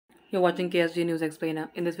You're watching KSG News Explainer.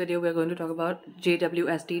 In this video, we're going to talk about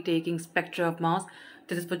JWST taking spectra of Mars.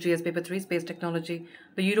 This is for GS Paper 3 Space Technology.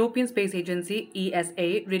 The European Space Agency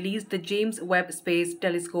ESA released the James Webb Space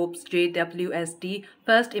Telescope's JWST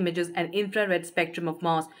first images and infrared spectrum of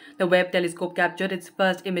Mars. The Webb telescope captured its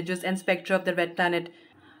first images and spectra of the red planet.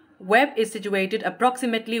 Webb is situated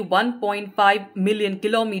approximately 1.5 million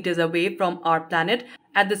kilometers away from our planet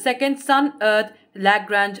at the second Sun-Earth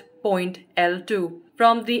Lagrange point L2.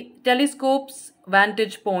 From the telescope's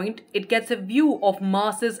vantage point, it gets a view of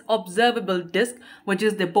Mars's observable disk, which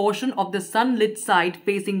is the portion of the sunlit side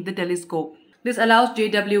facing the telescope. This allows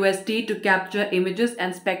JWST to capture images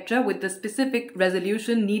and spectra with the specific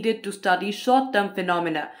resolution needed to study short-term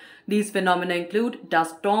phenomena. These phenomena include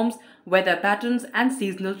dust storms, weather patterns, and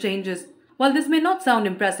seasonal changes. While this may not sound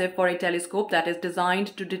impressive for a telescope that is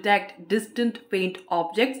designed to detect distant faint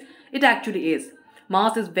objects, it actually is.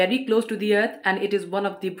 Mars is very close to the Earth, and it is one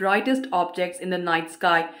of the brightest objects in the night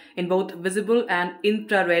sky in both visible and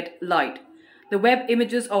infrared light. The Webb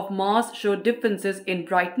images of Mars show differences in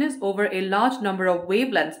brightness over a large number of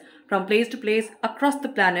wavelengths from place to place across the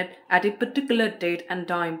planet at a particular date and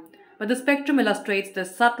time. But the spectrum illustrates the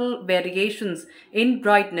subtle variations in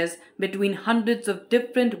brightness between hundreds of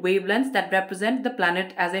different wavelengths that represent the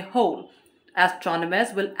planet as a whole.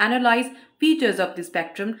 Astronomers will analyze features of the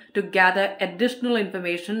spectrum to gather additional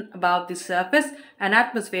information about the surface and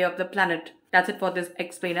atmosphere of the planet. That's it for this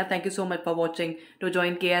explainer. Thank you so much for watching. To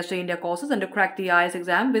join KSG India courses and to crack the IAS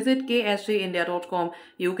exam, visit ksgindia.com.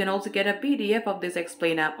 You can also get a PDF of this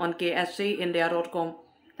explainer on ksgindia.com.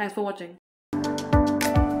 Thanks for watching.